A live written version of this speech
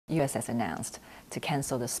U.S. has announced to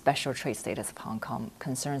cancel the special trade status of Hong Kong.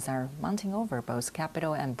 Concerns are mounting over both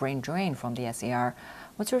capital and brain drain from the SAR.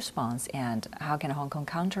 What's your response, and how can Hong Kong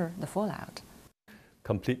counter the fallout?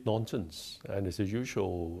 Complete nonsense, and it's a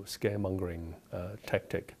usual scaremongering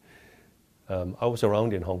tactic. I was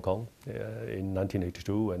around in Hong Kong in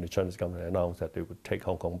 1982 when the Chinese government announced that they would take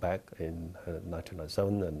Hong Kong back in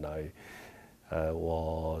 1997, and I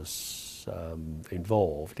was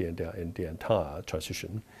involved in the entire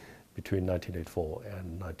transition between 1984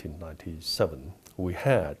 and 1997. We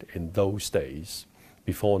had, in those days,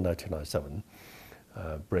 before 1997,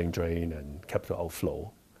 brain drain and capital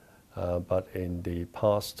outflow. But in the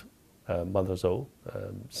past month or so,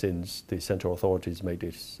 since the central authorities made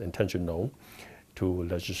its intention known to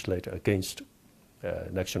legislate against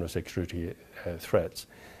national security threats,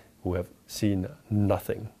 we have seen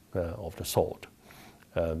nothing of the sort.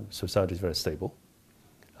 Society is very stable.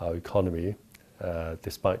 Our economy,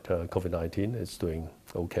 despite COVID-19, is doing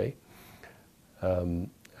okay. The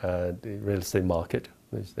real estate market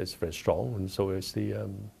is very strong, and so is the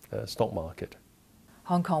stock market.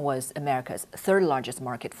 Hong Kong was America's third largest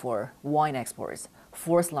market for wine exports,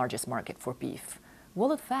 fourth largest market for beef.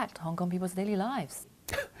 Will it affect Hong Kong people's daily lives?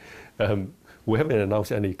 We haven't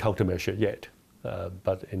announced any countermeasure yet,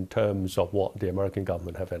 but in terms of what the American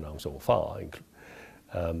government have announced so far,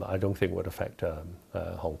 I don't think it would affect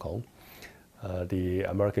Hong Kong. The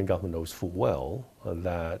American government knows full well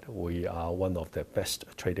that we are one of their best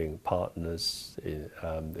trading partners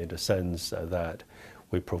in the sense that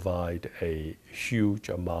we provide a huge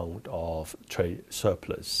amount of trade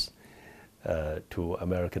surplus to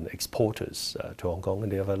American exporters to Hong Kong,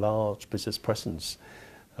 and they have a large business presence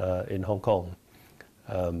in Hong Kong.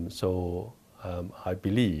 I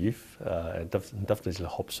believe, and definitely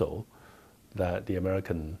hope so, that the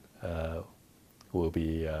American will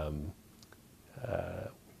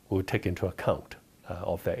take into account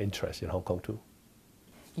of their interest in Hong Kong too.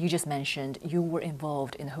 You just mentioned you were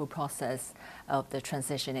involved in the whole process of the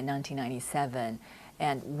transition in 1997,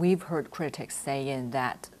 and we've heard critics saying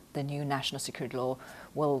that the new national security law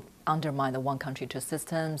will undermine the one country, two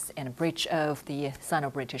systems and a breach of the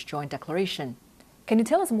Sino-British Joint Declaration. Can you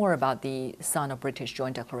tell us more about the Sino-British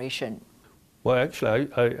Joint Declaration? Well, actually,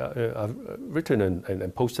 I've written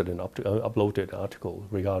and posted and uploaded an article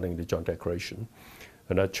regarding the Joint Declaration,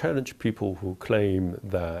 and I challenge people who claim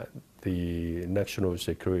that the national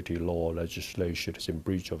security law legislation is in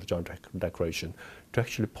breach of the Joint Declaration to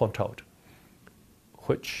actually point out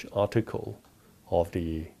which article of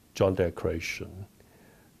the Joint Declaration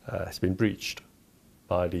has been breached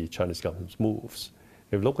by the Chinese government's moves.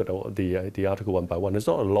 If you look at the article one by one, it's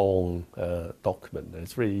not a long document.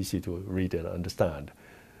 It's very easy to read and understand.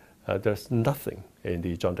 There's nothing in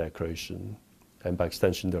the Joint Declaration, and by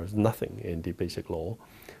extension, there is nothing in the Basic Law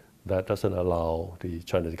that doesn't allow the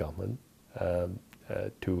Chinese government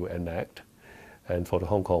to enact and for the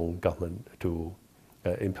Hong Kong government to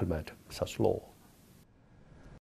implement such law.